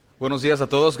Buenos días a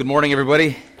todos. Good morning,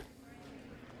 everybody.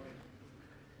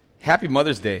 Happy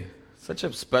Mother's Day. Such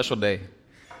a special day.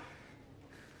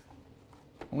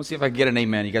 I want to see if I can get an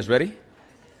amen. You guys ready?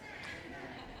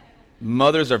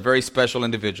 Mothers are very special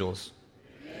individuals.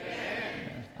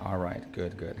 All right,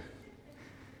 good.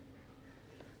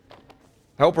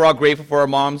 I hope we're all grateful for our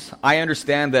moms. I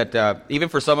understand that even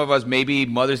for some of us, maybe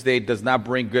Mother's Day does not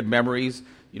bring good memories.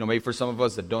 You know, maybe for some of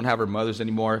us that don't have our mothers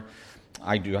anymore,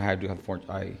 I'm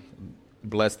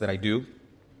blessed that I do.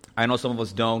 I know some of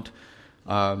us don't.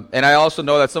 And I also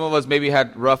know that some of us maybe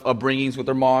had rough upbringings with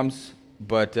our moms.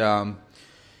 But, you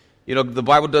know, the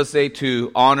Bible does say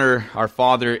to honor our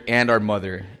father and our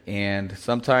mother. And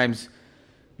sometimes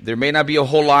there may not be a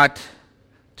whole lot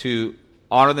to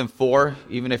honor them for,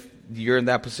 even if you're in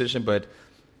that position. But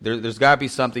there's got to be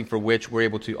something for which we're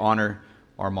able to honor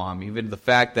our mom. Even the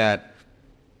fact that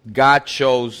God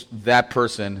chose that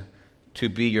person to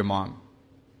be your mom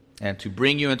and to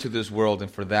bring you into this world,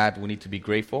 and for that we need to be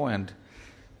grateful and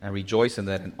rejoice in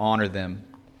that and honor them.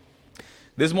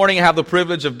 This morning I have the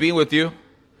privilege of being with you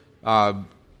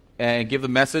and give the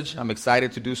message. I'm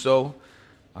excited to do so.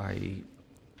 When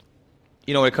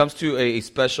it comes to a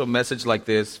special message like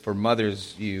this for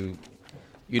mothers, you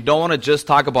don't want to just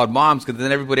talk about moms, because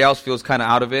then everybody else feels kind of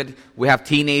out of it. We have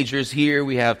teenagers here,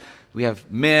 we have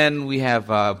men, we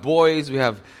have boys, we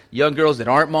have young girls that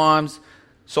aren't moms.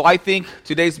 So I think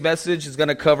today's message is going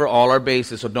to cover all our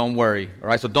bases, so don't worry. All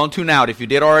right, so don't tune out. If you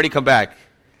did already, come back.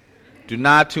 Do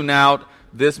not tune out.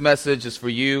 This message is for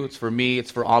you, it's for me,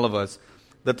 it's for all of us.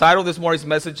 The title of this morning's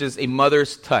message is A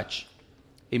Mother's Touch.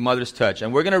 A Mother's Touch.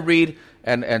 And we're going to read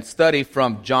and study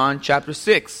from John chapter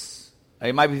 6.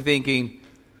 You might be thinking,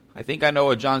 I think I know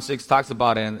what John 6 talks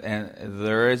about, and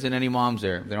there isn't any moms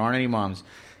there. There aren't any moms.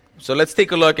 So let's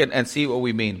take a look and see what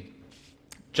we mean.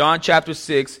 John chapter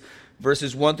 6,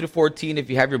 verses 1 through 14. If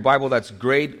you have your Bible, that's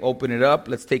great. Open it up.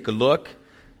 Let's take a look.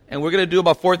 And we're going to do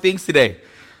about 4 things today.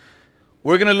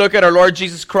 We're going to look at our Lord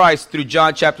Jesus Christ through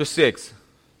John chapter 6.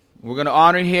 We're going to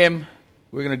honor Him.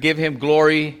 We're going to give Him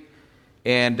glory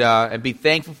and be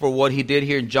thankful for what He did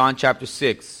here in John chapter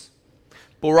 6.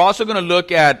 But we're also going to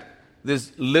look at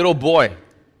this little boy.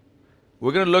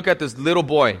 We're going to look at this little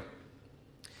boy.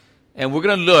 And we're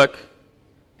going to look,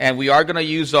 and we are going to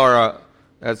use our,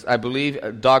 as I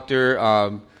believe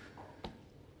Dr.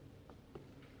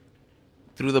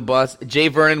 through the bus, J.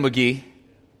 Vernon McGee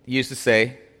used to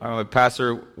say, my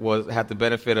pastor had the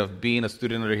benefit of being a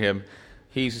student under him.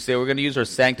 He used to say, we're going to use our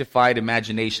sanctified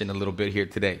imagination a little bit here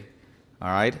today. All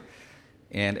right?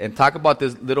 And talk about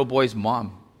this little boy's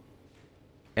mom.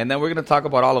 And then we're going to talk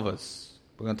about all of us.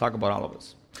 We're going to talk about all of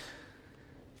us.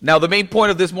 Now, the main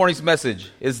point of this morning's message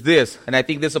is this, and I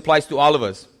think this applies to all of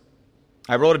us.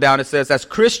 I wrote it down. It says, as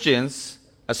Christians,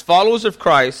 as followers of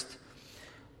Christ,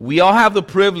 we all have the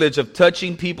privilege of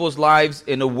touching people's lives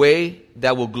in a way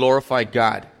that will glorify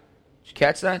God. Did you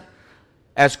catch that?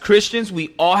 As Christians,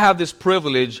 we all have this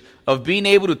privilege of being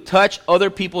able to touch other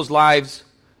people's lives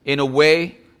in a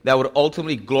way that would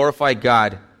ultimately glorify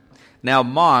God. Now,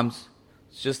 moms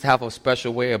just have a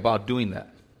special way about doing that.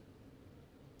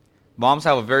 Moms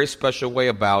have a very special way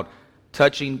about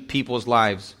touching people's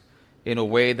lives in a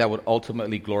way that would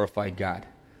ultimately glorify God.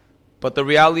 But the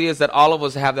reality is that all of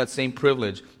us have that same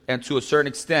privilege, and to a certain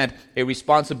extent, a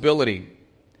responsibility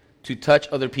to touch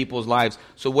other people's lives.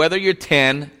 So whether you're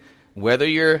 10, whether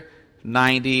you're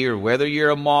 90, or whether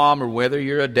you're a mom, or whether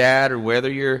you're a dad, or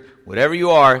whether you're whatever you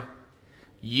are,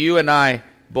 you and I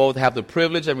both have the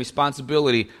privilege and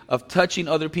responsibility of touching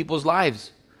other people's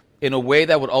lives in a way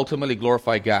that would ultimately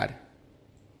glorify God.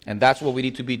 And that's what we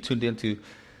need to be tuned into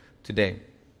today.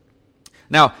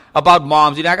 Now, about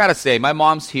moms, I got to say, my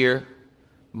mom's here.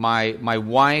 My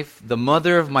wife, the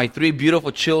mother of my 3 beautiful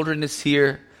children, is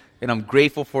here. And I'm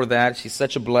grateful for that. She's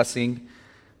such a blessing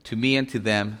to me and to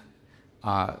them.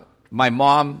 My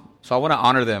mom, so I want to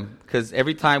honor them, because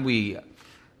every time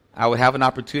I would have an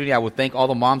opportunity, I would thank all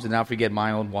the moms and not forget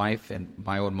my own wife and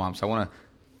my own mom. So I want to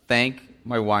thank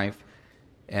my wife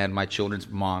and my children's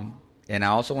mom. And I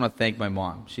also want to thank my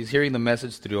mom. She's hearing the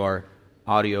message through our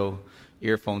audio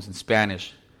earphones in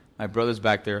Spanish. My brother's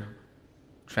back there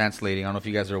translating. I don't know if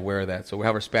you guys are aware of that. So we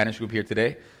have our Spanish group here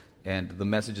today, and the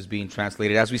message is being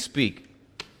translated as we speak.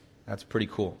 That's pretty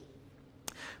cool.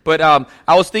 But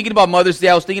I was thinking about Mother's Day.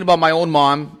 I was thinking about my own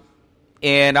mom,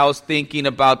 and I was thinking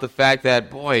about the fact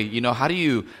that, boy, how do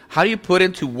you put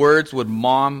into words what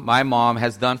my mom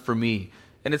has done for me?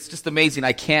 And it's just amazing.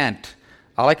 I can't.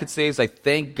 All I could say is I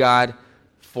thank God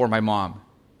for my mom.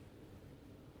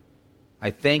 I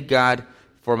thank God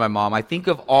for my mom. I think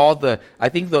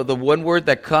the one word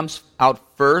that comes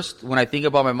out first when I think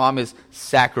about my mom is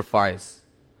sacrifice.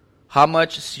 How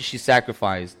much she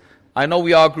sacrificed. I know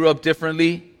we all grew up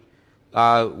differently.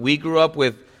 We grew up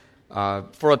with,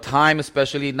 for a time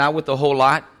especially, not with a whole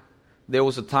lot. There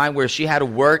was a time where she had to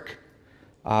work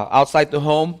outside the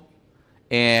home.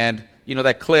 And, you know,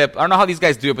 that clip, I don't know how these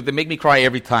guys do it, but they make me cry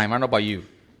every time. I don't know about you.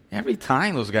 Every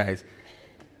time, those guys.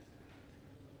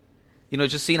 You know,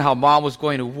 just seeing how mom was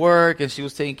going to work and she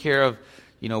was taking care of,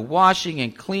 you know, washing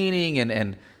and cleaning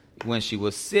and when she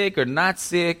was sick or not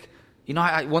sick. You know,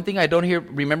 one thing I don't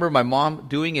remember my mom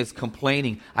doing is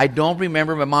complaining. I don't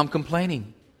remember my mom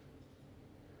complaining.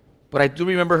 But I do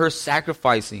remember her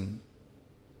sacrificing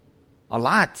a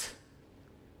lot.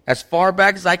 As far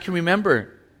back as I can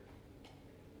remember.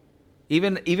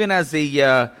 Even as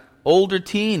a older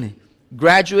teen,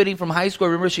 graduating from high school, I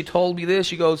remember she told me this.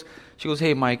 She goes,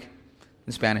 "Hey, Mike,"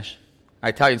 in Spanish.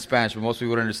 I tell you in Spanish, but most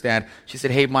people don't understand. She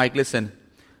said, "Hey, Mike, listen.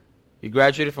 You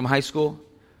graduated from high school.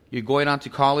 You're going on to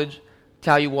college.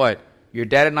 Tell you what, your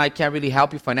dad and I can't really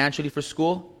help you financially for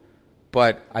school,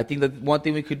 but I think that one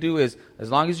thing we could do is, as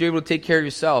long as you're able to take care of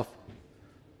yourself,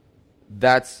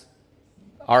 that's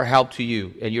our help to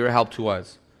you, and your help to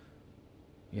us.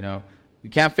 You know, you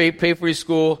can't pay for your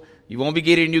school. You won't be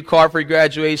getting a new car for your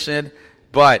graduation,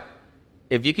 but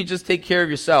if you can just take care of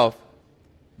yourself,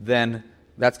 then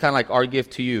that's kind of like our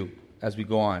gift to you as we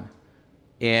go on."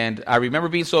 And I remember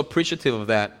being so appreciative of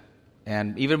that,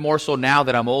 and even more so now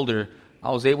that I'm older. I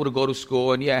was able to go to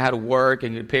school, and I had to work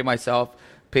and pay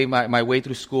my way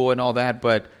through school and all that.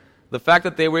 But the fact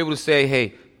that they were able to say,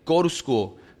 "Hey, go to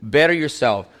school, better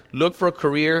yourself, look for a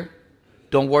career,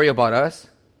 don't worry about us,"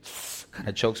 kind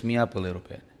of chokes me up a little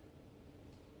bit.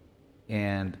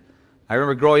 And I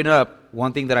remember growing up,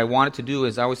 one thing that I wanted to do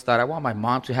is I always thought I want my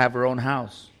mom to have her own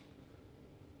house.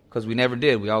 Because we never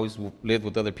did. We always lived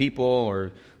with other people,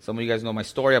 or some of you guys know my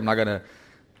story. I'm not going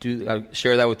to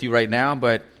share that with you right now,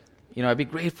 but you know, it'd be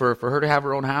great for her to have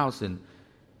her own house. And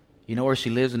you know where she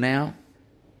lives now?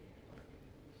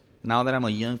 Now that I'm a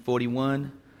young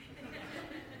 41,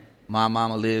 my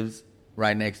mama lives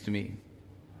right next to me.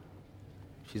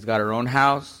 She's got her own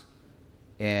house,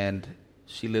 and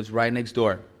she lives right next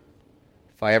door.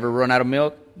 If I ever run out of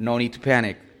milk, no need to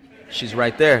panic. She's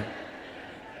right there.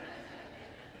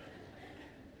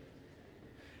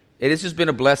 It has just been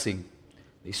a blessing.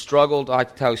 They struggled. I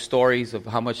like to tell stories of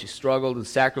how much she struggled and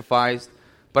sacrificed.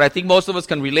 But I think most of us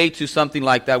can relate to something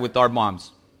like that with our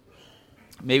moms.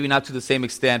 Maybe not to the same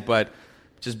extent, but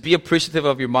just be appreciative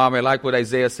of your mom. I like what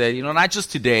Isaiah said. You know, not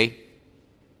just today,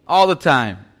 all the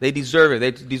time. They deserve it.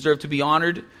 They deserve to be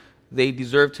honored. They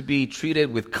deserve to be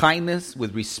treated with kindness,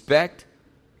 with respect.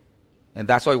 And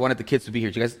that's why I wanted the kids to be here.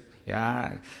 You guys,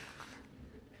 yeah.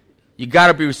 You got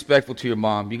to be respectful to your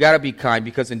mom. You got to be kind,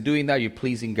 because in doing that, you're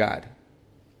pleasing God.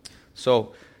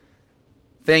 So,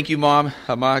 thank you, Mom.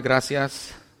 Mamá,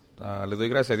 gracias. Le doy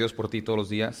gracias a Dios por ti todos los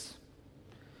días.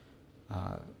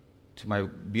 To my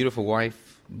beautiful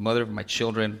wife, mother of my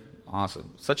children,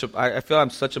 awesome. I feel I'm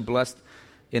such a blessed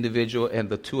individual, and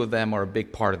the two of them are a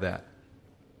big part of that.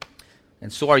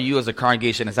 And so are you as a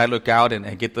congregation. As I look out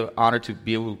and get the honor to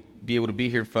be able to be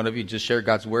here in front of you and just share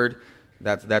God's word,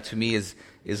 that to me is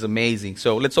amazing.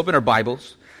 So let's open our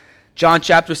Bibles. John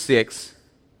chapter 6.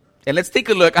 And let's take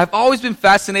a look. I've always been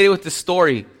fascinated with this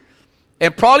story.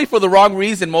 And probably for the wrong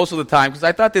reason most of the time, because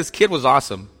I thought this kid was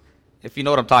awesome, if you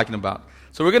know what I'm talking about.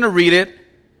 So we're going to read it,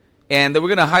 and then we're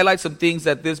going to highlight some things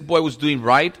that this boy was doing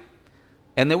right.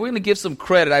 And then we're going to give some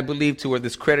credit, I believe, to where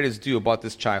this credit is due about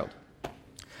this child.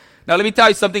 Now let me tell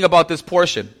you something about this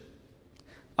portion.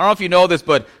 I don't know if you know this,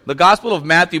 but the Gospel of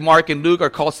Matthew, Mark, and Luke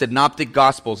are called synoptic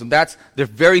Gospels, and they're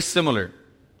very similar.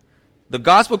 The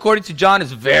Gospel according to John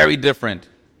is very different.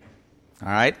 All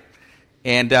right?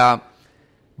 And they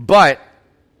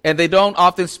don't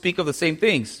often speak of the same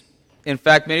things. In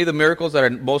fact, many of the miracles that are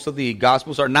in most of the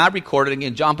Gospels are not recorded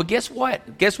in John. But guess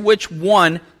what? Guess which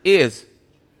one is?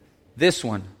 This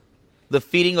one. The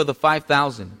feeding of the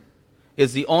 5,000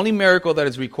 is the only miracle that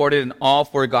is recorded in all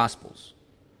four Gospels.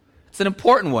 It's an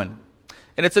important one.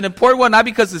 And it's an important one not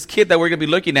because this kid that we're going to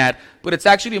be looking at, but it's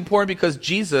actually important because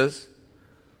Jesus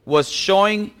was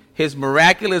showing his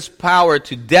miraculous power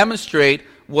to demonstrate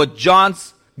what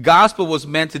John's gospel was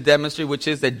meant to demonstrate, which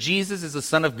is that Jesus is the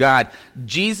Son of God.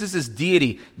 Jesus is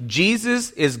deity.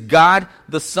 Jesus is God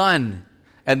the Son.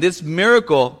 And this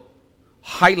miracle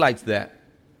highlights that.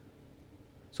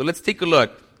 So let's take a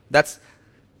look. That's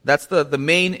the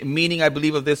main meaning, I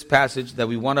believe, of this passage that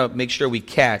we want to make sure we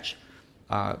catch.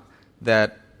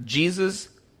 That Jesus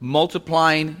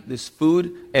multiplying this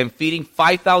food and feeding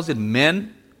 5,000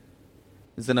 men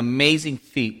is an amazing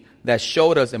feat that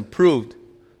showed us and proved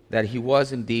that he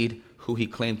was indeed who he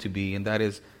claimed to be, and that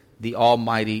is the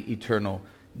almighty, eternal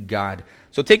God.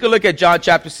 So take a look at John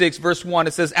chapter 6, verse 1.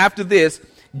 It says, after this,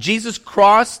 Jesus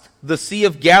crossed the Sea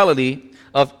of Galilee,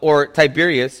 or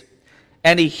Tiberias,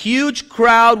 and a huge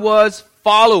crowd was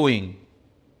following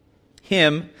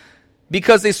him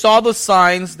because they saw the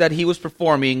signs that he was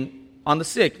performing on the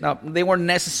sick. Now, they weren't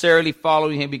necessarily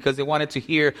following him because they wanted to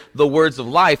hear the words of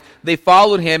life. They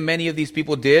followed him. Many of these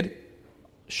people did.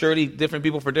 Surely different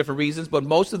people for different reasons, but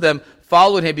most of them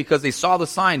followed him because they saw the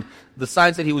signs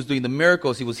that he was doing, the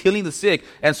miracles. He was healing the sick,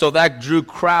 and so that drew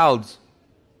crowds.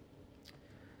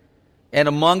 And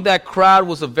among that crowd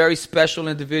was a very special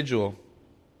individual,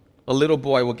 a little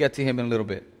boy. We'll get to him in a little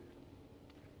bit.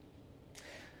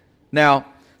 Now,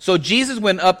 so Jesus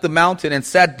went up the mountain and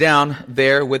sat down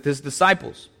there with his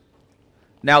disciples.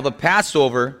 Now the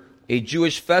Passover, a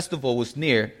Jewish festival, was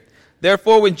near.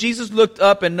 Therefore, when Jesus looked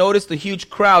up and noticed a huge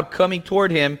crowd coming toward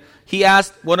him, he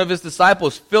asked one of his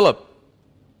disciples, Philip.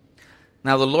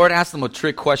 Now the Lord asked him a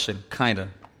trick question, kind of.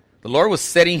 The Lord was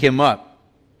setting him up.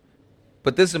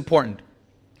 But this is important.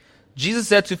 Jesus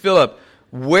said to Philip,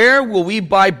 where will we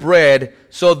buy bread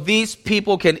so these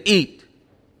people can eat?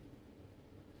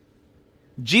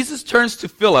 Jesus turns to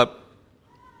Philip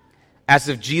as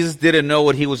if Jesus didn't know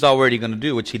what he was already going to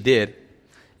do, which he did.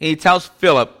 And he tells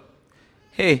Philip,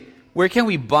 hey, where can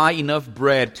we buy enough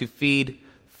bread to feed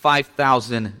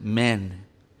 5,000 men?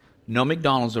 No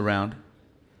McDonald's around.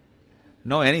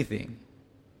 No anything.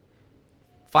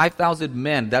 5,000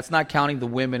 men. That's not counting the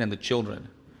women and the children.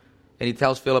 And he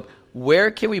tells Philip,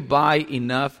 where can we buy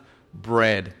enough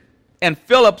bread? And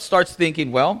Philip starts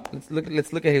thinking, well,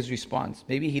 let's look at his response.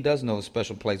 Maybe he does know a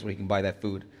special place where he can buy that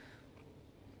food.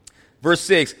 Verse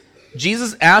 6,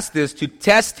 Jesus asked this to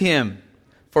test him,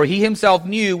 for he himself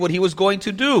knew what he was going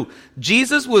to do.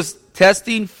 Jesus was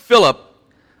testing Philip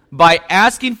by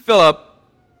asking Philip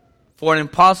for an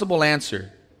impossible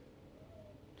answer.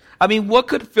 I mean, what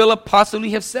could Philip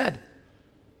possibly have said?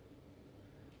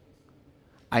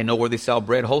 I know where they sell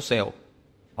bread wholesale.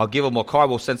 I'll give them a car.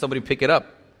 We'll send somebody to pick it up.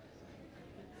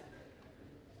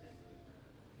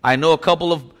 I know a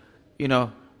couple of,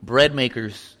 bread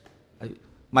makers.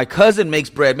 My cousin makes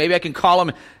bread. Maybe I can call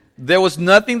him. There was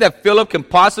nothing that Philip can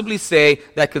possibly say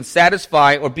that can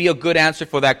satisfy or be a good answer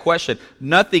for that question.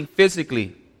 Nothing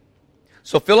physically.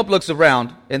 So Philip looks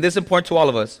around, and this is important to all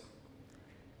of us.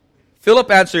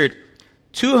 Philip answered,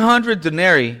 200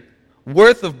 denarii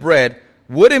worth of bread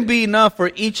wouldn't be enough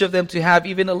for each of them to have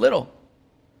even a little.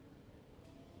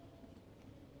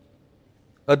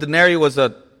 A denarii was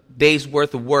a day's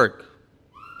worth of work.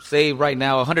 Say right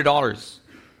now $100.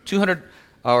 200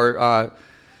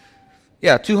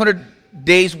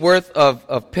 days worth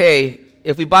of pay.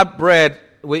 If we bought bread,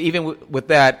 even with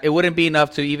that, it wouldn't be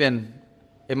enough to even,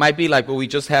 it might be like what we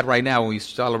just had right now when we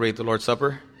celebrate the Lord's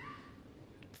Supper.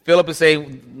 Philip is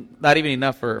saying not even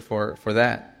enough for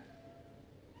that.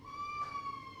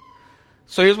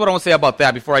 So here's what I want to say about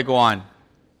that before I go on.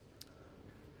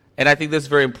 And I think this is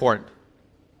very important.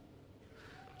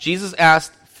 Jesus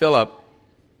asked Philip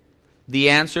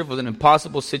the answer for an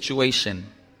impossible situation.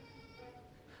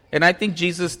 And I think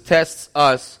Jesus tests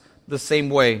us the same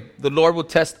way. The Lord will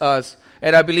test us,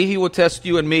 and I believe he will test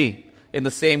you and me in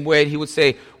the same way. He would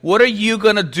say, what are you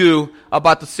going to do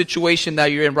about the situation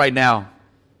that you're in right now?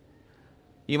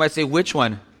 You might say, which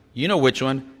one? You know which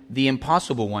one? The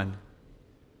impossible one.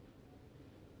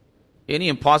 Any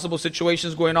impossible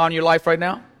situations going on in your life right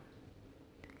now?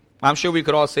 I'm sure we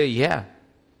could all say, yeah.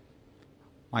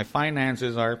 My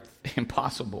finances are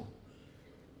impossible.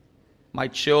 My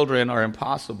children are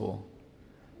impossible.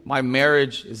 My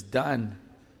marriage is done.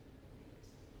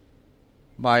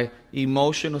 My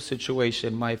emotional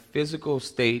situation, my physical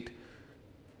state.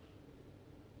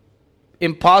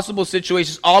 Impossible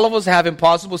situations. All of us have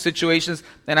impossible situations,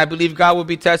 and I believe God will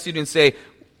be testing you and say,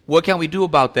 what can we do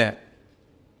about that?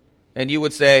 And you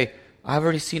would say, I've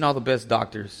already seen all the best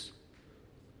doctors.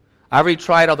 I've already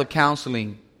tried all the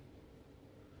counseling.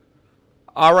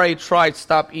 I already tried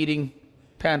stop eating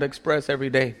Panda Express every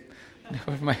day.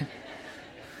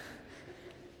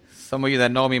 Some of you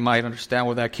that know me might understand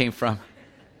where that came from.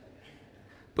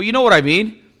 But you know what I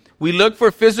mean? We look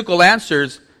for physical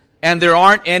answers, and there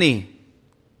aren't any.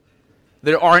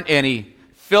 There aren't any.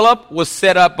 Philip was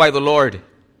set up by the Lord.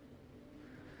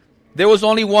 There was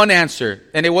only one answer,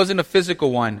 and it wasn't a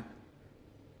physical one.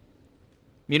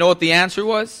 You know what the answer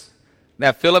was?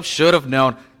 That Philip should have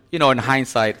known. In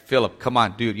hindsight, Philip, come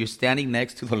on, dude, you're standing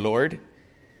next to the Lord.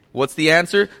 What's the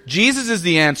answer? Jesus is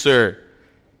the answer.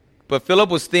 But Philip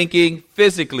was thinking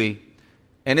physically.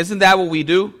 And isn't that what we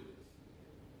do?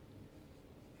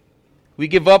 We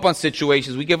give up on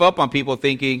situations. We give up on people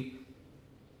thinking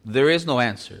there is no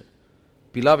answer.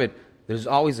 Beloved, there's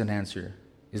always an answer.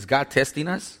 Is God testing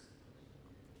us?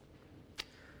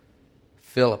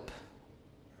 Philip.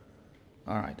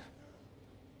 All right.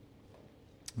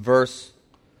 Verse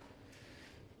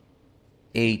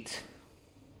 8.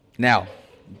 Now,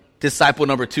 disciple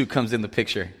number 2 comes in the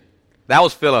picture. That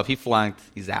was Philip. He flunked.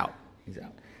 He's out.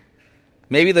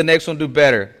 Maybe the next one will do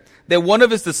better. Then one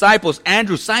of his disciples,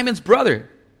 Andrew, Simon's brother,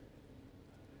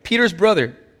 Peter's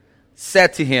brother,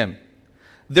 said to him,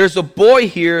 there's a boy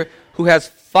here who has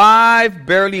 5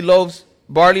 barley loaves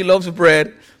of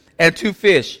bread and 2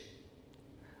 fish.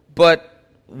 But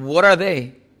what are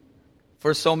they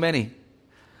for so many?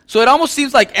 So it almost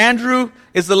seems like Andrew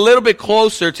is a little bit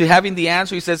closer to having the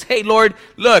answer. He says, hey, Lord,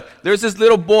 look, there's this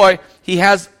little boy. He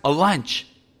has a lunch.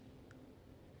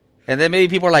 And then maybe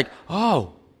people are like,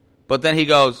 oh. But then he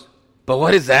goes, but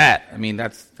what is that? I mean,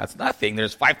 that's nothing.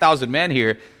 There's 5,000 men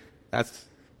here.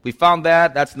 We found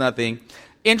that. That's nothing.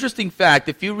 Interesting fact,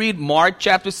 if you read Mark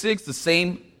chapter 6, the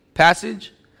same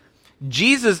passage,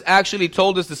 Jesus actually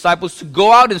told his disciples to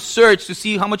go out and search to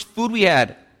see how much food we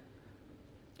had.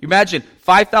 You imagine,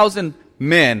 5,000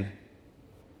 men.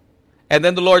 And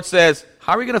then the Lord says,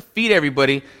 how are we going to feed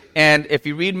everybody? And if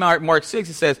you read Mark 6,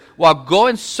 it says, well, go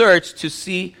and search to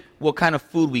see what kind of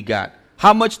food we got.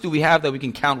 How much do we have that we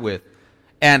can count with?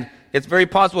 And it's very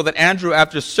possible that Andrew,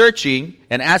 after searching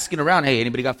and asking around, hey,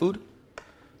 anybody got food?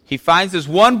 He finds this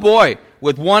one boy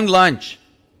with 1 lunch,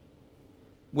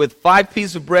 with 5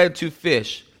 pieces of bread and 2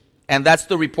 fish. And that's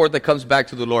the report that comes back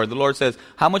to the Lord. The Lord says,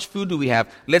 how much food do we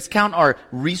have? Let's count our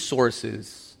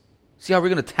resources. See how we're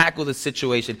going to tackle this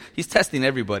situation. He's testing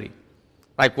everybody.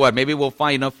 Like what? Maybe we'll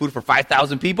find enough food for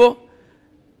 5,000 people?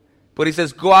 But he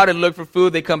says, go out and look for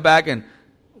food. They come back and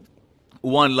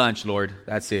 1 lunch, Lord.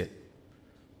 That's it.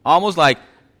 Almost like,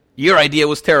 your idea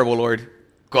was terrible, Lord.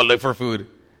 Go look for food.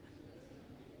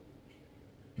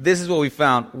 This is what we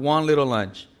found. 1 little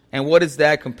lunch. And what is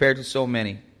that compared to so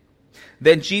many?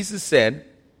 Then Jesus said,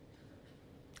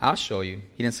 I'll show you.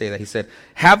 He didn't say that. He said,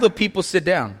 have the people sit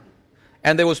down.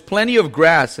 And there was plenty of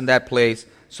grass in that place,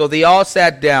 so they all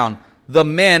sat down. The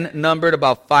men numbered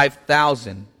about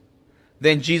 5,000.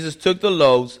 Then Jesus took the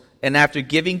loaves, and after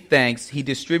giving thanks, he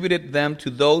distributed them to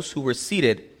those who were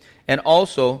seated, and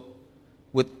also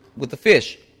with the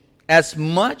fish, as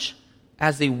much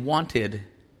as they wanted.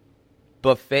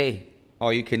 Buffet,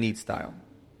 all-you-can-eat style.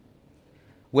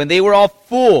 When they were all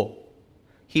full,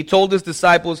 he told his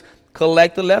disciples,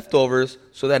 collect the leftovers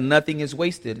so that nothing is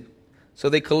wasted. So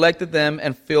they collected them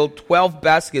and filled 12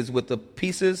 baskets with the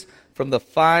pieces from the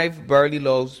 5 barley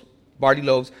loaves,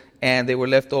 and they were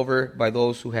left over by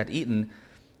those who had eaten.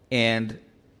 And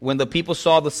when the people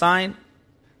saw the sign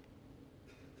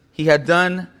he had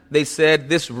done, they said,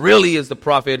 this really is the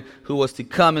prophet who was to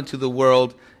come into the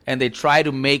world. And they tried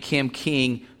to make him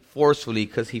king forcefully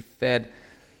because he fed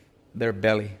their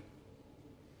belly.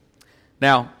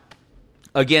 Now,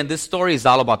 again, this story is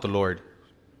all about the Lord.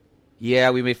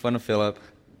 Yeah, we made fun of Philip.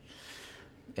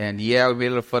 And yeah, we made a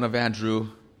little fun of Andrew.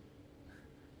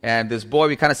 And this boy,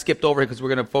 we kind of skipped over it because we're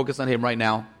going to focus on him right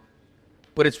now.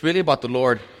 But it's really about the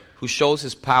Lord who shows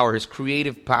his power, his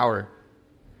creative power.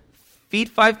 Feed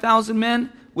 5,000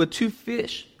 men with 2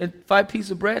 fish and 5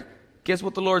 pieces of bread. Guess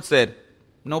what the Lord said?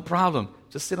 No problem.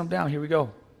 Just sit them down. Here we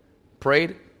go.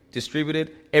 Prayed,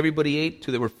 distributed. Everybody ate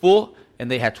till they were full,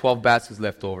 and they had 12 baskets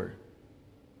left over.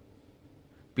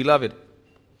 Beloved,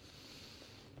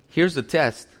 here's the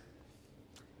test.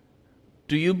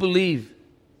 Do you believe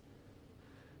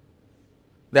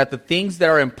that the things that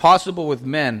are impossible with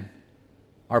men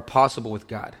are possible with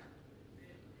God?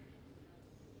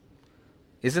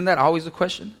 Isn't that always a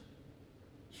question?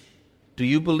 Do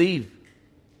you believe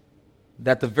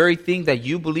that the very thing that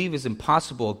you believe is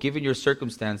impossible, given your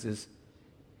circumstances,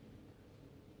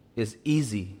 is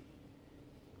easy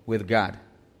with God?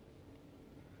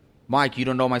 Mike, you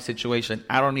don't know my situation.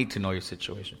 I don't need to know your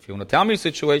situation. If you want to tell me your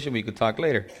situation, we could talk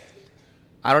later.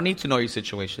 I don't need to know your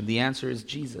situation. The answer is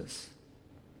Jesus.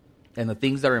 And the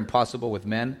things that are impossible with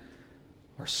men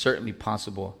are certainly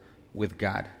possible with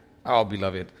God. Oh,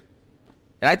 beloved.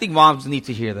 And I think moms need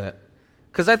to hear that.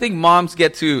 Because I think moms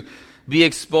get to be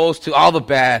exposed to all the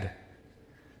bad.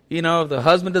 You know, if the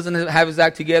husband doesn't have his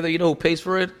act together, you know who pays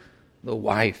for it? The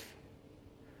wife.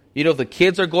 You know, if the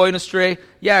kids are going astray,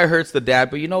 yeah, it hurts the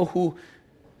dad. But you know who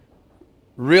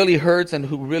really hurts and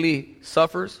who really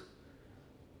suffers?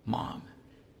 Mom.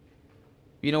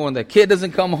 You know, when the kid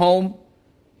doesn't come home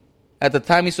at the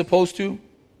time he's supposed to,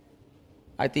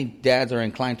 I think dads are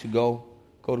inclined to go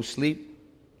to sleep.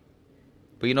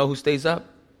 But you know who stays up?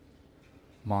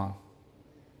 Mom.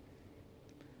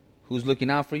 Who's looking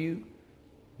out for you?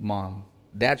 Mom.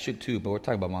 Dad should too, but we're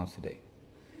talking about moms today.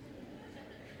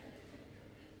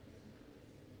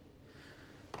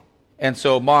 And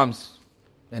so, moms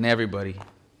and everybody,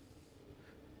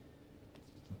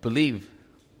 believe,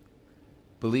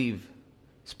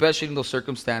 especially in those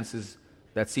circumstances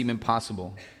that seem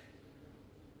impossible,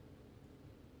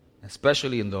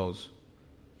 especially in those.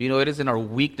 You know, it is in our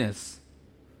weakness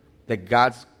that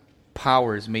God's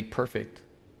power is made perfect.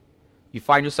 You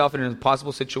find yourself in an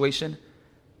impossible situation,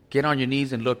 get on your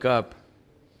knees and look up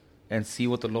and see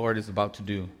what the Lord is about to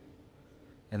do.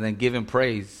 And then give Him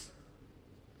praise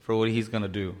for what He's going to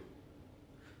do.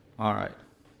 All right.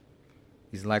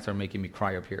 These lights are making me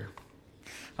cry up here.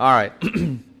 All right.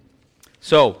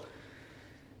 So,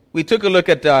 we took a look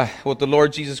at what the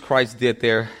Lord Jesus Christ did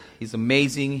there. He's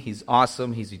amazing. He's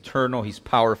awesome. He's eternal. He's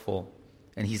powerful.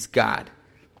 And He's God.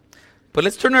 But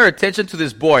let's turn our attention to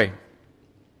this boy.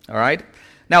 All right?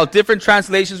 Now, different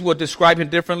translations will describe him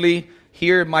differently.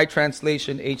 Here, my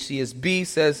translation, HCSB,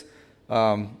 says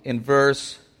in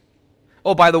verse...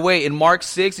 Oh, by the way, in Mark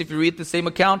 6, if you read the same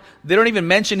account, they don't even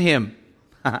mention him.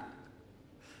 All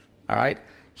right?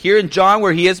 Here in John,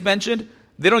 where he is mentioned,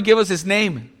 they don't give us his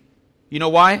name. You know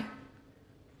why?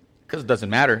 Because it doesn't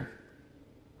matter.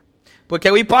 But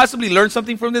can we possibly learn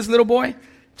something from this little boy?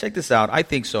 Check this out. I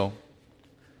think so.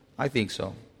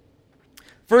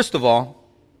 First of all,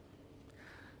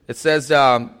 it says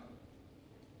that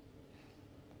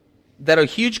a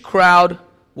huge crowd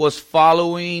was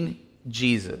following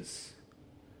Jesus.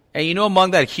 And you know,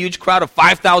 among that huge crowd of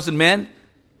 5,000 men,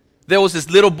 there was this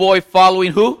little boy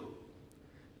following who?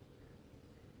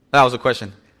 That was a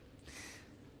question.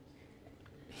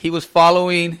 He was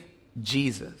following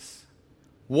Jesus.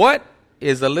 What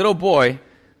is a little boy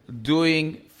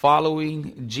doing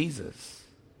following Jesus?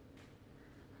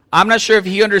 I'm not sure if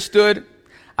he understood.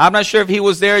 I'm not sure if he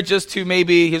was there just to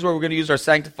maybe, here's where we're going to use our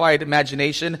sanctified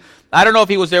imagination. I don't know if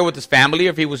he was there with his family or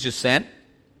if he was just sent.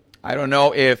 I don't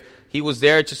know if he was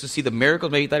there just to see the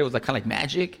miracles. Maybe he thought it was like kind of like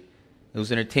magic. It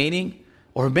was entertaining.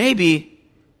 Or maybe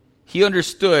he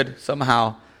understood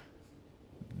somehow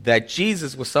that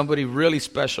Jesus was somebody really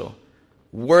special,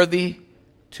 worthy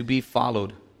to be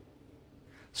followed.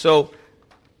 So,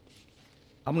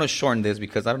 I'm going to shorten this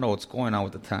because I don't know what's going on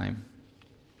with the time.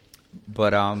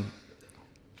 But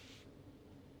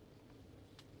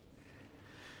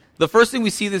the first thing we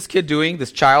see this kid doing,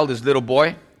 this child, this little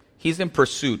boy, he's in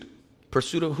pursuit.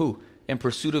 Pursuit of who? In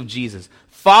pursuit of Jesus.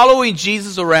 Following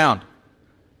Jesus around.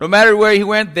 No matter where he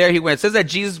went, there he went. It says that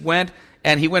Jesus went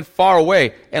and he went far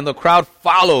away and the crowd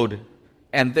followed.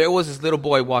 And there was this little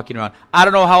boy walking around. I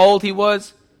don't know how old he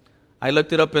was. I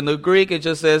looked it up in the Greek. It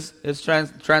just says, it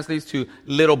translates to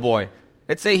little boy.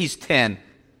 Let's say he's 10.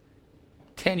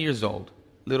 10 years old.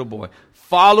 Little boy.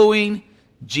 Following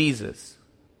Jesus.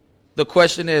 The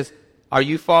question is, are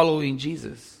you following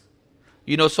Jesus?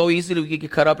 You know, so easily we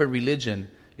get caught up in religion,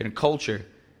 in culture.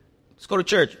 Let's go to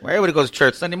church. Well, everybody goes to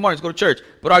church. Sunday morning, let's go to church.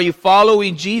 But are you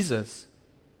following Jesus?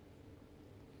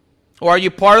 Or are you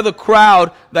part of the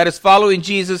crowd that is following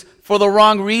Jesus for the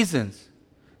wrong reasons?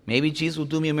 Maybe Jesus will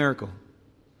do me a miracle.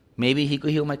 Maybe He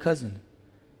could heal my cousin.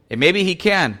 And maybe He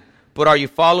can. But are you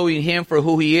following Him for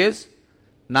who He is?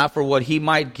 Not for what He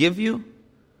might give you?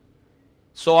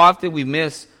 So often we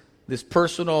miss this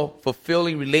personal,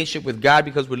 fulfilling relationship with God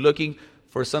because we're looking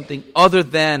for something other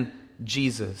than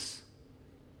Jesus.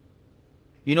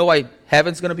 You know why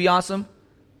heaven's going to be awesome?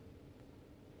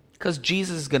 Because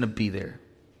Jesus is going to be there.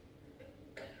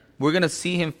 We're going to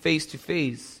see Him face to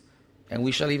face, and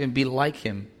we shall even be like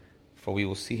Him, for we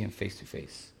will see Him face to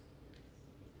face.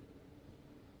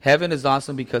 Heaven is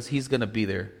awesome because He's going to be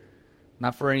there,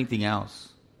 not for anything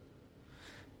else.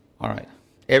 All right.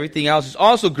 Everything else is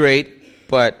also great,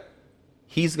 but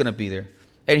He's going to be there.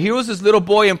 And here was this little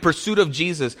boy in pursuit of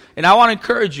Jesus. And I want to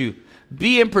encourage you,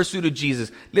 be in pursuit of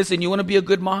Jesus. Listen, you want to be a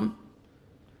good mom?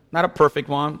 Not a perfect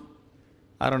mom.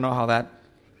 I don't know how that,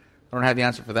 I don't have the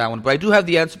answer for that one. But I do have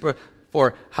the answer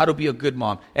for how to be a good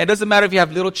mom. And it doesn't matter if you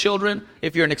have little children,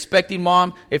 if you're an expecting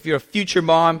mom, if you're a future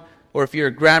mom, or if you're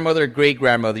a grandmother or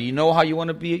great-grandmother. You know how you want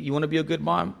to be? You want to be a good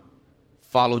mom?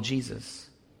 Follow Jesus.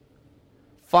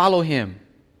 Follow Him.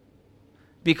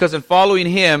 Because in following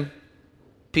Him,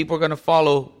 people are going to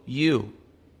follow you.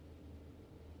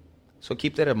 So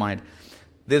keep that in mind.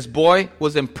 This boy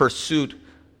was in pursuit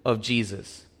of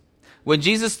Jesus. When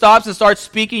Jesus stops and starts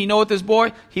speaking, you know what this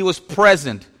boy? He was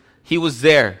present. He was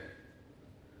there.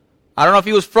 I don't know if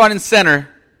he was front and center.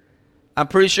 I'm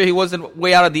pretty sure he wasn't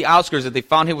way out of the outskirts that they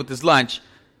found him with his lunch.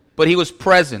 But he was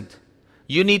present.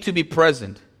 You need to be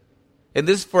present. And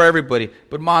this is for everybody.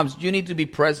 But moms, you need to be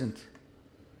present.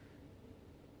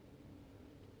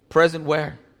 Present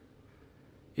where?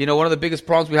 You know, one of the biggest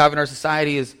problems we have in our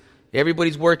society is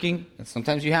everybody's working, and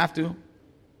sometimes you have to.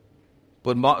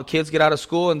 But kids get out of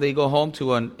school and they go home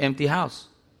to an empty house.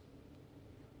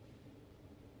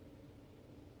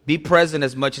 Be present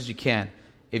as much as you can.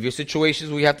 If your situation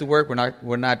is where you have to work,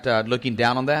 we're not looking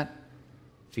down on that.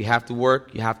 If you have to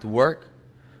work, you have to work.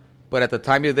 But at the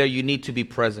time you're there, you need to be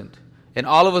present. And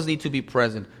all of us need to be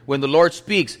present. When the Lord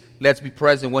speaks, let's be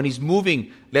present. When He's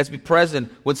moving, let's be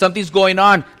present. When something's going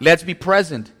on, let's be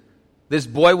present. This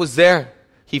boy was there.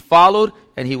 He followed,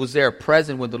 and he was there,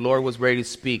 present when the Lord was ready to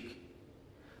speak.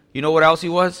 You know what else he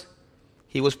was?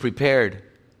 He was prepared.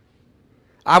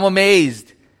 I'm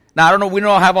amazed. Now, I don't know, we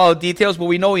don't have all the details, but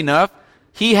we know enough.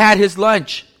 He had his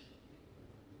lunch.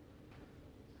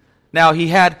 Now, he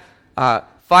had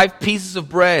 5 pieces of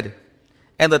bread.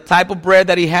 And the type of bread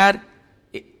that he had,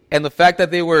 and the fact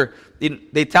that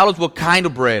they tell us what kind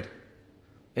of bread.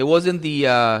 It wasn't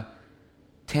the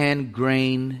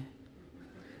 10-grain,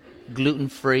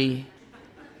 gluten-free,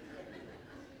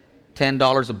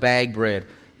 $10 a bag bread.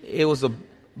 It was a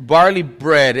barley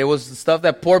bread. It was the stuff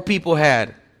that poor people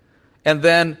had. And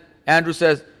then Andrew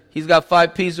says, he's got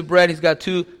 5 pieces of bread. He's got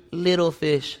 2 little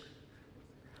fish.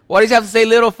 What does he have to say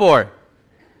little for?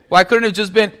 Why couldn't it have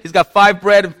just been, he's got 5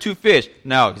 bread and 2 fish?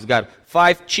 No, he's got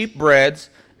 5 cheap breads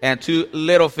and 2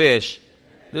 little fish.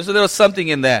 There's a little something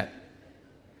in that.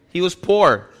 He was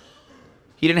poor.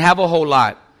 He didn't have a whole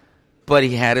lot. But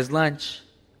he had his lunch.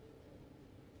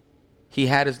 He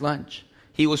had his lunch.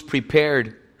 He was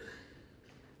prepared.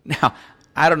 Now,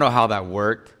 I don't know how that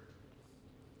worked.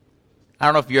 I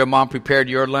don't know if your mom prepared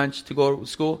your lunch to go to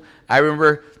school. I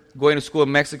remember going to school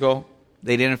in Mexico.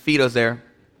 They didn't feed us there.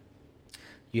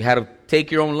 You had to take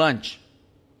your own lunch.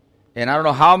 And I don't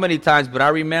know how many times, but I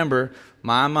remember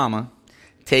my mama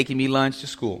taking me lunch to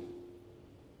school.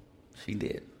 She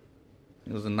did.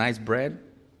 It was a nice bread.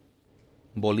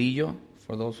 Bolillo,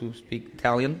 for those who speak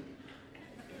Italian.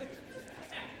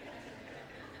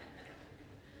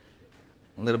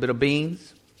 A little bit of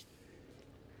beans.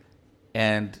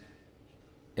 And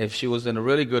if she was in a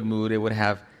really good mood, it would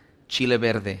have chile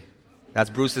verde. That's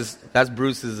Bruce's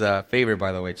favorite,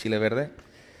 by the way, chile verde.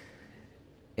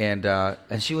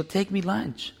 And she would take me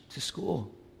lunch to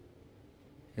school.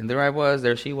 And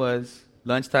there she was.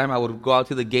 Lunchtime, I would go out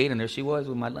to the gate, and there she was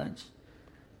with my lunch.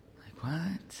 Like,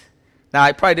 what? Now,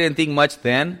 I probably didn't think much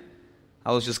then.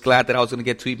 I was just glad that I was going to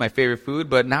get to eat my favorite food.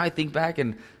 But now I think back,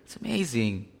 and it's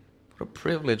amazing. What a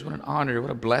privilege, what an honor, what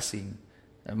a blessing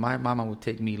that my mama would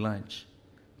take me lunch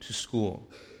to school.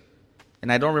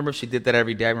 And I don't remember if she did that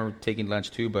every day. I remember taking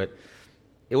lunch too, but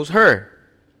it was her.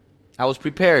 I was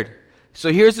prepared.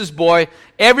 So here's this boy.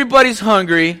 Everybody's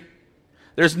hungry.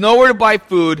 There's nowhere to buy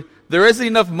food. There isn't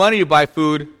enough money to buy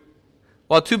food.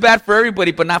 Well, too bad for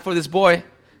everybody, but not for this boy.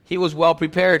 He was well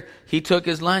prepared. He took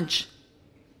his lunch.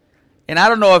 And I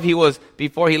don't know if he was,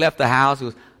 before he left the house, he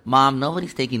was, Mom,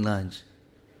 nobody's taking lunch.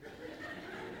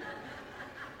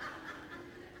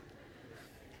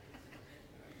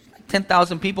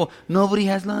 10,000 people, nobody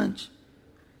has lunch.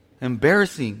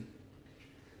 Embarrassing.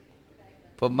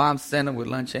 But Mom sent him with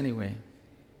lunch anyway.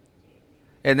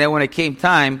 And then when it came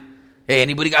time, hey,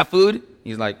 anybody got food?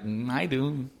 He's like, I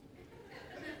do.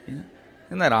 Yeah.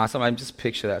 Isn't that awesome? I just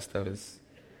picture that stuff.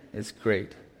 It's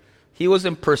great. He was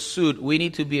in pursuit. We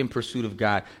need to be in pursuit of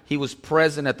God. He was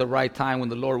present at the right time when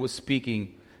the Lord was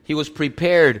speaking. He was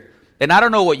prepared. And I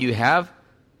don't know what you have.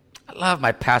 I love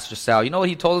my Pastor Sal. You know what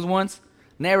he told us once?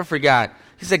 Never forgot.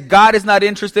 He said, God is not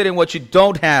interested in what you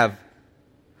don't have.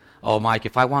 Oh, Mike,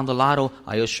 if I won the lotto,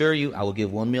 I assure you, I will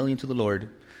give 1 million to the Lord.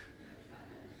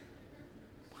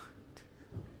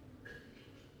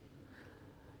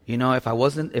 You know, if I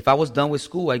was done with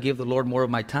school, I give the Lord more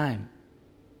of my time.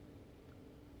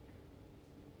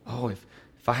 Oh, if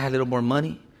I had a little more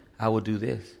money, I would do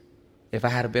this. If I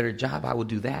had a better job, I would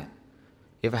do that.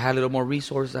 If I had a little more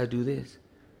resources, I'd do this.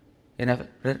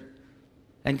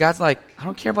 And God's like, I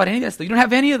don't care about any of that stuff. You don't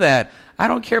have any of that. I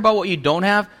don't care about what you don't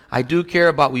have. I do care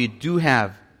about what you do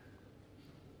have.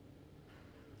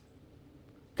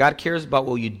 God cares about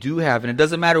what you do have. And it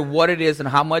doesn't matter what it is and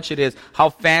how much it is, how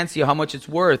fancy or how much it's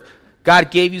worth. God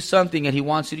gave you something and He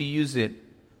wants you to use it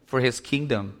for His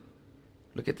kingdom.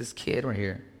 Look at this kid right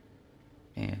here.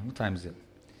 Man, what time is it?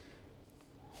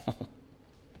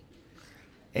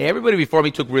 Hey, everybody before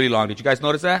me took really long. Did you guys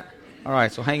notice that? All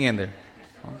right, so hang in there.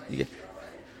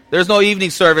 There's no evening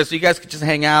service, so you guys could just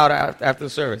hang out after the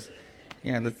service.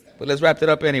 Yeah, but let's wrap it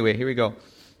up anyway. Here we go.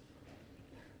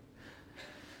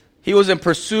 He was in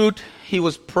pursuit, he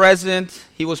was present,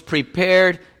 he was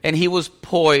prepared, and he was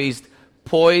poised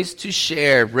to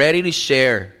share, ready to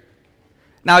share.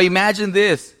 Now imagine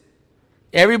this.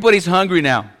 Everybody's hungry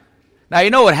now. Now, you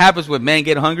know what happens when men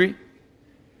get hungry?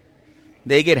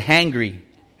 They get hangry.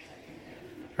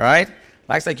 Right?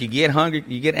 Like you get hungry,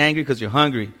 you get angry because you're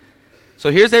hungry. So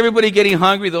here's everybody getting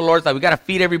hungry. The Lord's like, we got to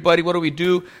feed everybody. What do we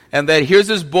do? And then here's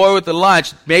this boy with the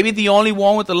lunch, maybe the only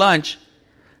one with the lunch.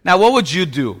 Now, what would you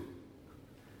do?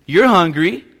 You're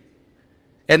hungry.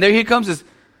 And there he comes this,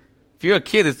 if you're a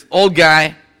kid, this old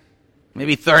guy,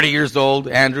 maybe 30 years old.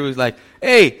 Andrew is like,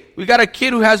 hey, we got a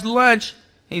kid who has lunch.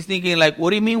 He's thinking like, what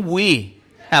do you mean we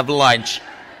have lunch?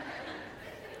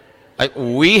 Like,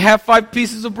 we have 5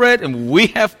 pieces of bread and we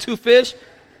have 2 fish?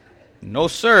 No,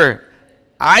 sir.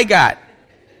 I got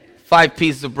 5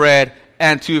 pieces of bread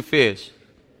and 2 fish.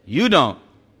 You don't.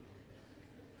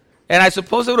 And I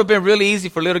suppose it would have been really easy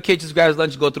for little kids just grab his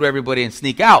lunch, go through everybody, and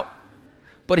sneak out.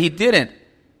 But he didn't.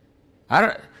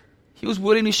 He was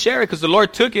willing to share it because the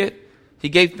Lord took it. He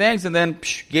gave thanks and then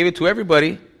gave it to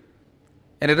everybody.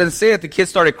 And it doesn't say that the kid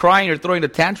started crying or throwing a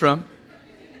tantrum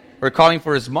or calling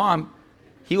for his mom.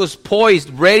 He was poised,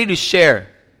 ready to share.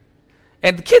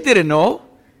 And the kid didn't know.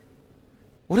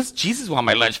 What does Jesus want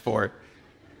my lunch for?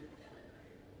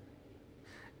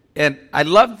 And I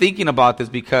love thinking about this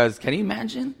because can you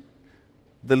imagine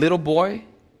the little boy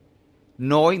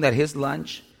knowing that his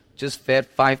lunch just fed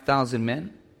 5,000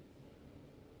 men?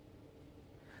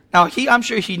 Now, I'm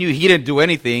sure he knew he didn't do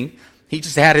anything. He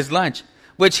just had his lunch,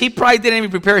 which he probably didn't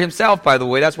even prepare himself, by the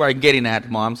way. That's where I'm getting at,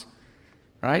 moms.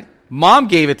 Right? Mom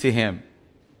gave it to him.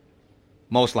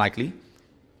 Most likely.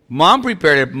 Mom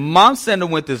prepared it. Mom sent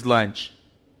him with his lunch.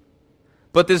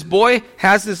 But this boy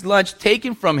has his lunch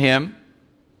taken from him,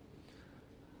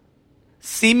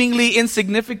 seemingly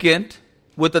insignificant,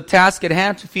 with the task at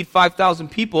hand to feed 5,000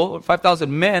 people, or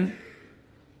 5,000 men.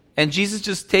 And Jesus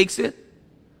just takes it,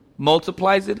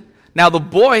 multiplies it. Now the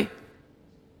boy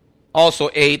also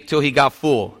ate till he got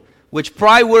full, which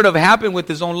probably would have happened with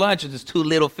his own lunch with his 2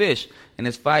 little fish and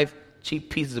his 5 cheap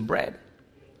pieces of bread.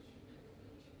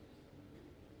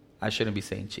 I shouldn't be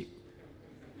saying cheap.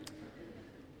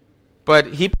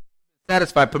 But he was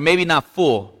satisfied, but maybe not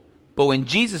full. But when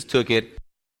Jesus took it,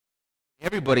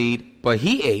 everybody ate, but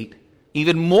he ate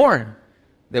even more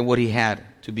than what he had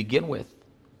to begin with.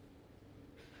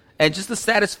 And just the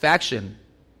satisfaction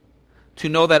to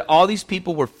know that all these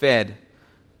people were fed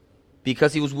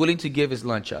because he was willing to give his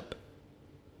lunch up.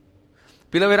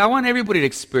 Beloved, I want everybody to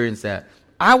experience that.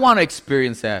 I want to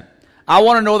experience that. I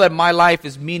want to know that my life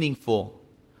is meaningful.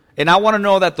 And I want to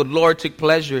know that the Lord took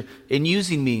pleasure in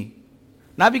using me.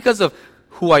 Not because of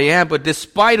who I am, but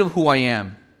despite of who I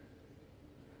am.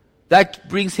 That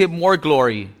brings him more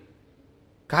glory.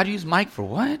 God used Mike for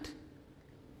what?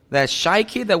 That shy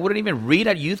kid that wouldn't even read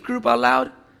at youth group out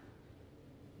loud?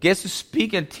 Gets to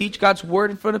speak and teach God's word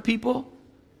in front of people?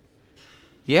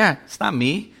 Yeah, it's not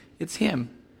me. It's him.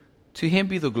 To him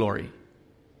be the glory.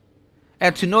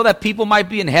 And to know that people might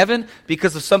be in heaven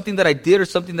because of something that I did or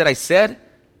something that I said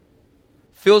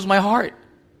fills my heart.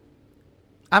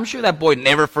 I'm sure that boy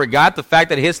never forgot the fact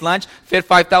that his lunch fed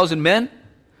 5,000 men.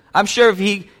 I'm sure if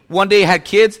he one day had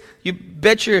kids, you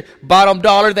bet your bottom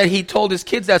dollar that he told his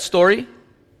kids that story.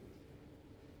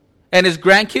 And his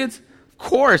grandkids, of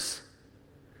course.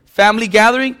 Family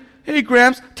gathering, hey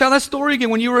Gramps, tell that story again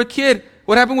when you were a kid.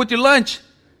 What happened with your lunch?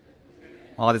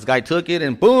 Oh, this guy took it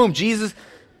and boom, Jesus.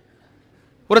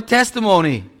 What a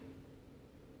testimony.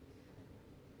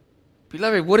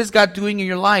 Beloved, what is God doing in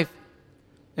your life?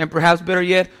 And perhaps better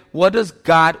yet, what does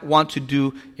God want to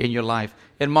do in your life?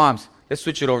 And moms, let's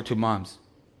switch it over to moms.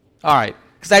 All right,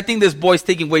 because I think this boy's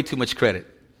taking way too much credit.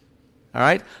 All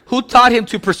right? Who taught him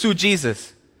to pursue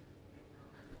Jesus?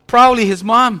 Probably his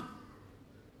mom.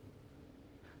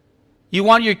 You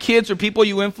want your kids or people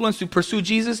you influence to pursue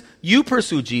Jesus? You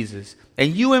pursue Jesus.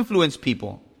 And you influence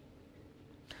people.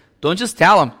 Don't just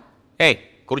tell them, hey,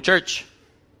 go to church.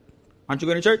 Aren't you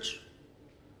going to church?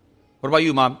 What about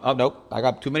you, Mom? Oh, nope. I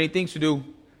got too many things to do.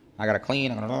 I got to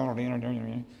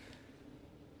clean.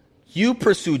 You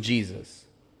pursue Jesus.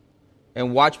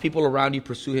 And watch people around you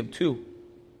pursue him too.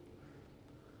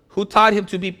 Who taught him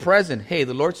to be present? Hey,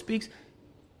 the Lord speaks.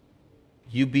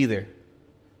 You be there.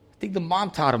 I think the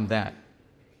mom taught him that.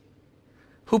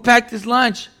 Who packed his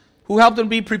lunch? Who helped him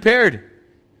be prepared?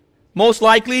 Most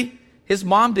likely, his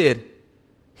mom did.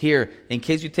 Here, in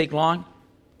case you take long,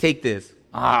 take this.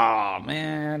 Oh,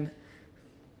 man.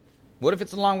 What if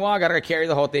it's a long walk? I got to carry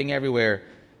the whole thing everywhere.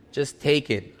 Just take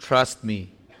it. Trust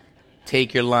me.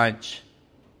 Take your lunch.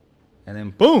 And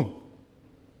then boom.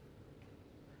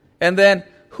 And then,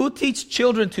 who teaches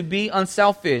children to be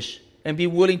unselfish and be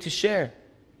willing to share?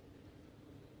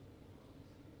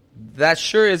 That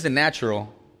sure isn't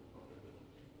natural.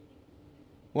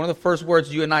 One of the first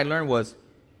words you and I learned was,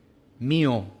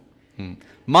 Mío.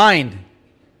 Mind.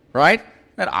 Right?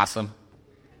 Isn't that awesome?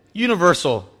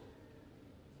 Universal.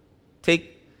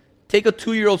 Take a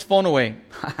 2-year-old's phone away.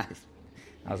 That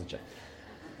was a joke.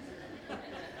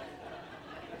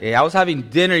 Yeah, I was having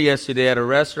dinner yesterday at a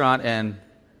restaurant, and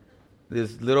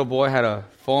this little boy had a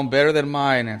phone better than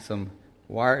mine and some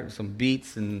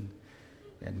Beats, and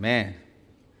man,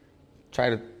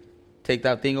 try to take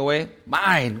that thing away.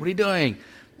 Mine, what are you doing?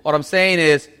 What I'm saying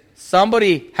is,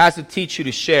 somebody has to teach you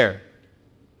to share.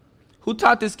 Who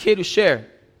taught this kid to share?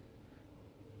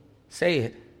 Say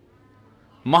it.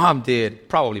 Mom did.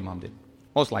 Probably mom did.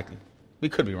 Most likely. We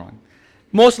could be wrong.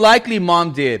 Most likely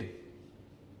mom did.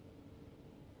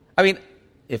 I mean,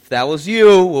 if that was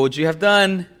you, what would you have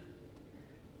done?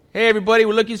 Hey, everybody,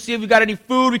 we're looking to see if we got any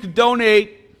food we could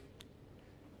donate.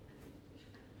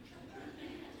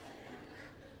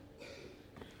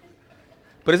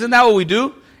 But isn't that what we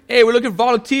do? Hey, we're looking for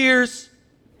volunteers.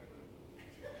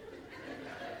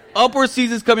 Upward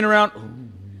season's coming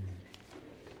around.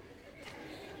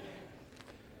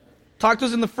 Talk to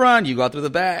us in the front. You go out through the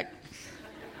back.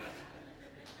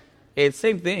 It's the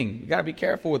same thing. You got to be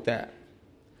careful with that.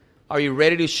 Are you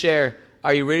ready to share?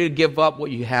 Are you ready to give up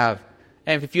what you have?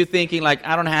 And if you're thinking like,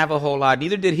 I don't have a whole lot,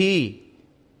 neither did he.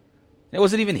 It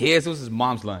wasn't even his. It was his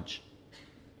mom's lunch.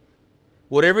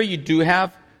 Whatever you do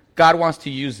have, God wants to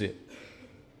use it.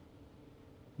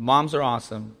 Moms are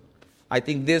awesome. I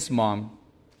think this mom,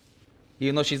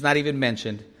 even though she's not even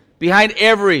mentioned, behind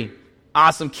every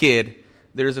awesome kid,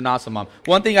 there is an awesome mom.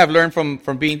 One thing I've learned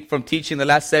from teaching the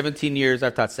last 17 years,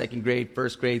 I've taught second grade,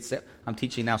 first grade, I'm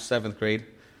teaching now 7th grade.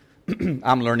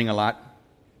 I'm learning a lot.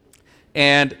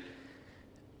 And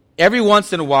every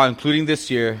once in a while, including this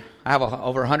year, I have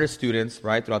over 100 students,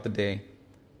 right, throughout the day.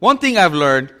 One thing I've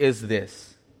learned is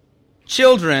this.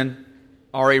 Children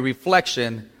are a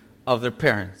reflection of their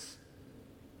parents.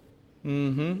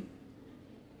 That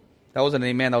wasn't an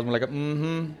amen. That was more like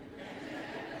a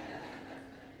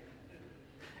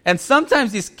And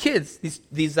sometimes these kids,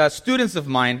 these students of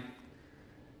mine,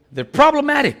 they're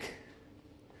problematic.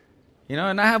 You know,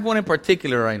 and I have one in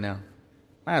particular right now.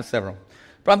 I have several.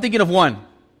 But I'm thinking of one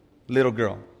little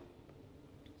girl,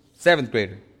 7th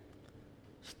grader.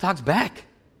 She talks back.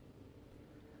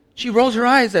 She rolls her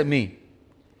eyes at me.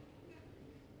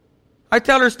 I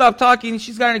tell her stop talking.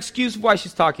 She's got an excuse why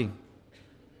she's talking.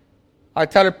 I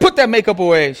tell her, put that makeup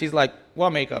away. She's like,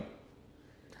 what makeup?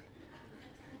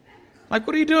 Like,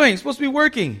 what are you doing? You're supposed to be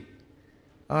working.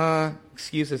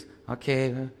 Excuses.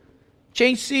 Okay.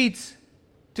 Change seats.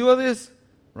 Do all this.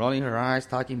 Rolling her eyes,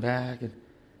 talking back. And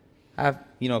I have,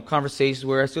 conversations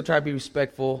where I still try to be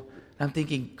respectful. And I'm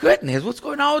thinking, goodness, what's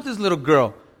going on with this little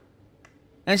girl?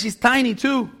 And she's tiny,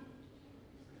 too.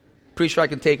 Pretty sure I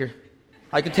can take her.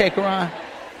 I can take her on.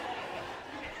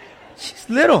 She's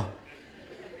little.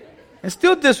 And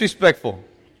still disrespectful.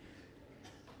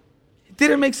 It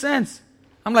didn't make sense.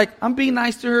 I'm like, I'm being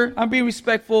nice to her. I'm being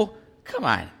respectful. Come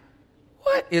on.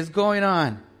 What is going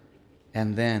on?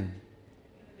 And then,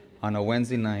 on a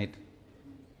Wednesday night,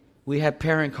 we had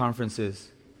parent conferences.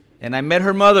 And I met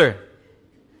her mother.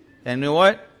 And you know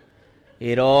what?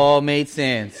 It all made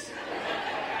sense.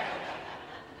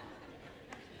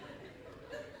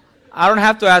 I don't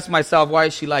have to ask myself, why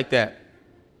is she like that?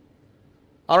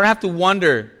 I don't have to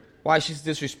wonder why she's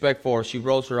disrespectful or she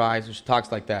rolls her eyes or she talks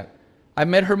like that. I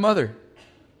met her mother.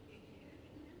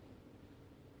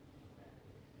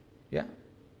 Yeah.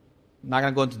 I'm not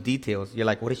going to go into details. You're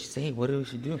like, what did she say? What did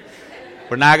she do?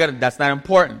 That's not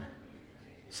important.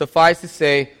 Suffice to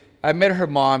say, I met her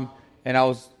mom, and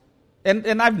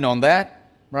and I've known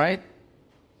that, right?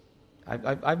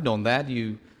 I've known that.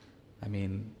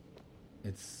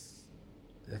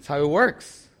 That's how it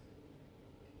works.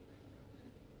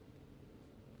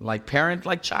 Like parent,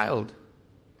 like child.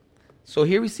 So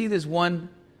here we see this one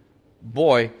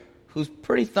boy who's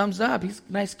pretty thumbs up. He's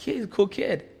a nice kid, a cool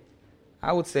kid.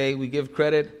 I would say we give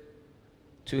credit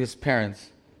to his parents.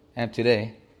 And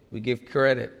today, we give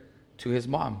credit to his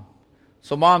mom.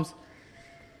 So moms,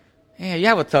 you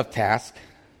have a tough task.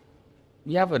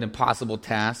 You have an impossible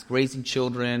task. Raising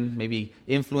children, maybe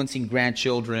influencing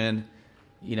grandchildren.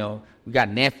 We got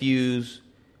nephews.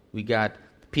 We got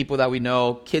people that we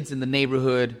know, kids in the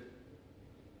neighborhood.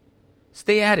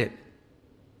 Stay at it.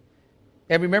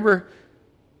 And remember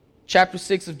chapter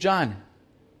 6 of John.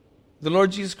 The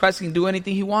Lord Jesus Christ can do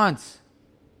anything He wants.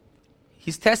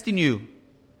 He's testing you.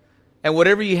 And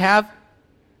whatever you have,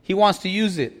 He wants to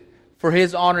use it for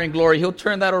His honor and glory. He'll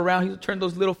turn that around. He'll turn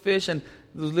those little fish and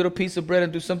those little piece of bread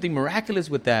and do something miraculous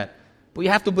with that. But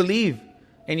you have to believe.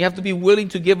 And you have to be willing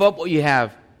to give up what you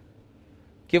have.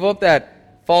 Give up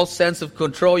that false sense of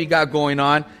control you got going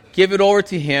on. Give it over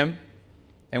to Him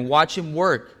and watch Him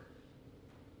work,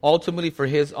 ultimately for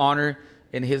His honor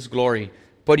and His glory.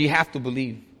 But you have to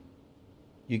believe.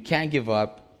 You can't give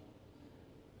up.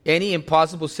 Any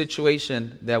impossible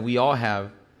situation that we all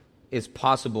have is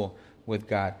possible with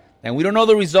God. And we don't know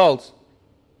the results,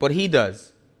 but He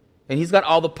does. And He's got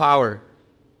all the power.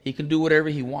 He can do whatever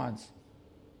He wants.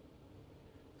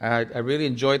 I really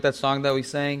enjoyed that song that we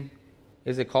sang.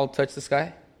 Is it called Touch the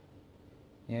Sky?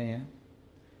 Yeah.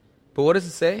 But what does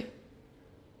it say?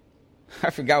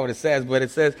 I forgot what it says, but it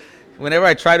says, whenever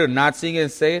I try to not sing it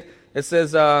and say it, it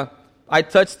says, I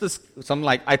touched the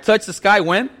sky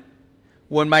when?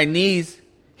 When my knees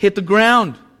hit the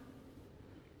ground.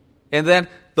 And then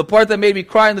the part that made me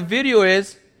cry in the video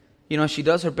is, she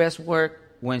does her best work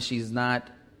when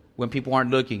people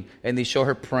aren't looking. And they show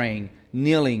her praying,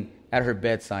 kneeling at her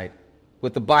bedside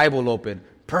with the Bible open.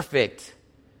 Perfect.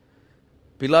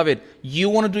 Beloved, you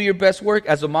want to do your best work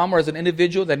as a mom or as an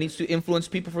individual that needs to influence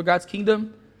people for God's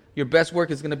kingdom? Your best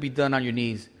work is going to be done on your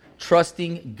knees,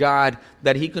 trusting God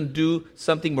that He can do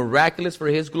something miraculous for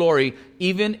His glory,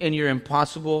 even in your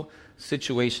impossible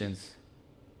situations.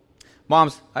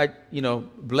 Moms,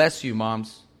 bless you,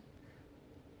 moms.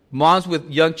 Moms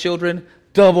with young children,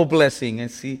 double blessing.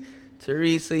 And see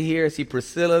Teresa here, see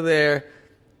Priscilla there.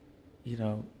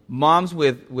 Moms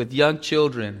with young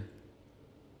children,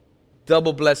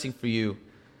 double blessing for you.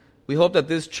 We hope that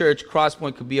this church,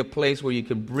 Crosspoint, could be a place where you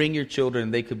can bring your children.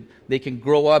 They can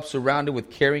grow up surrounded with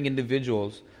caring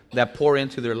individuals that pour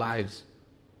into their lives.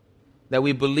 That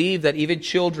we believe that even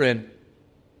children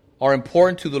are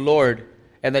important to the Lord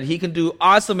and that He can do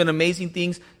awesome and amazing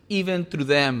things even through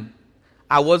them.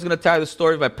 I was going to tell you the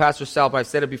story by Pastor Sal, but I've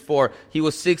said it before. He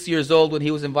was 6 years old when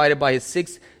he was invited by his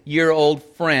 6-year-old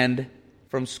friend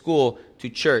from school to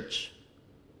church.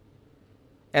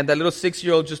 And that little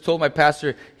 6-year-old just told my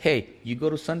pastor, hey, you go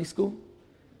to Sunday school?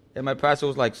 And my pastor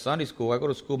was like, Sunday school? I go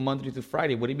to school Monday through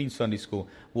Friday. What do you mean Sunday school?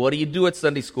 What do you do at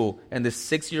Sunday school? And this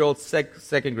 6-year-old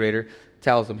second grader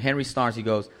tells him, Henry Starnes, he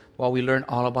goes, well, we learn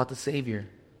all about the Savior.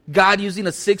 God using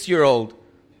a 6-year-old.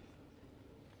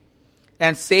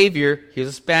 And Savior, here's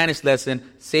a Spanish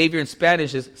lesson. Savior in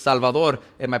Spanish is Salvador.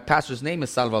 And my pastor's name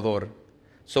is Salvador.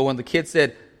 So when the kid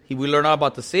said, we learn all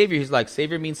about the Savior, he's like,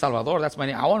 Savior means Salvador. That's my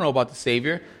name. I want to know about the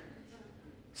Savior.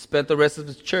 Spent the rest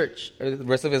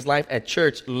of his life at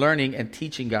church learning and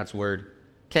teaching God's Word.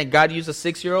 Can God use a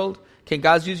 6-year-old? Can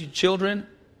God use your children?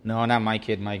 No, not my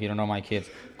kid, Mike. You don't know my kids.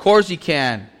 Of course you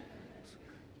can.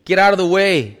 Get out of the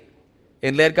way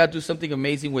and let God do something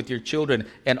amazing with your children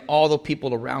and all the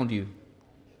people around you.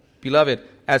 Beloved,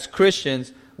 as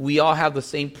Christians, we all have the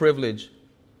same privilege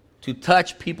to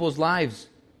touch people's lives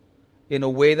in a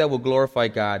way that will glorify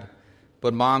God.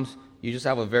 But moms, you just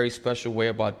have a very special way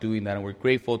about doing that. And we're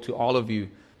grateful to all of you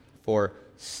for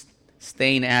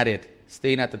staying at it,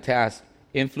 staying at the task,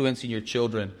 influencing your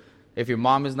children. If your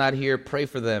mom is not here, pray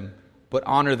for them, but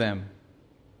honor them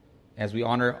as we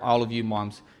honor all of you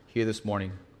moms here this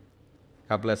morning.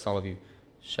 God bless all of you.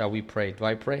 Shall we pray? Do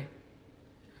I pray?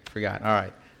 I forgot. All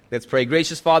right. Let's pray.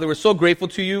 Gracious Father, we're so grateful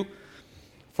to you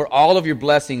for all of your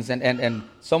blessings. And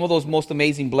some of those most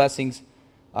amazing blessings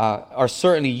are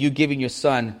certainly you giving your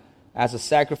Son as a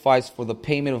sacrifice for the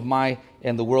payment of my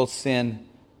and the world's sin,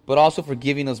 but also for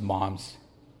giving us moms.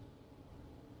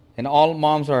 And all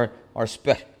moms are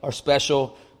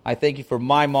special. I thank you for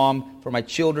my mom, for my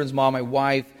children's mom, my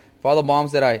wife, for all the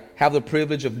moms that I have the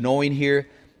privilege of knowing here.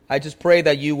 I just pray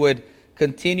that you would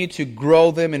continue to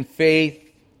grow them in faith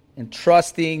and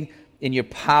trusting in your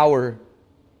power,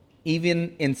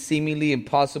 even in seemingly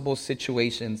impossible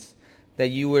situations, that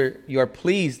you are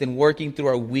pleased in working through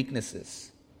our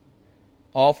weaknesses,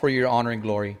 all for your honor and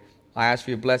glory. I ask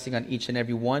for your blessing on each and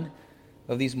every one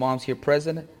of these moms here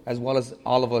present, as well as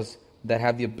all of us that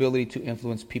have the ability to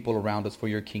influence people around us for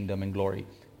your kingdom and glory.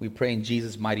 We pray in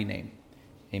Jesus' mighty name.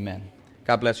 Amen.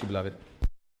 God bless you, beloved.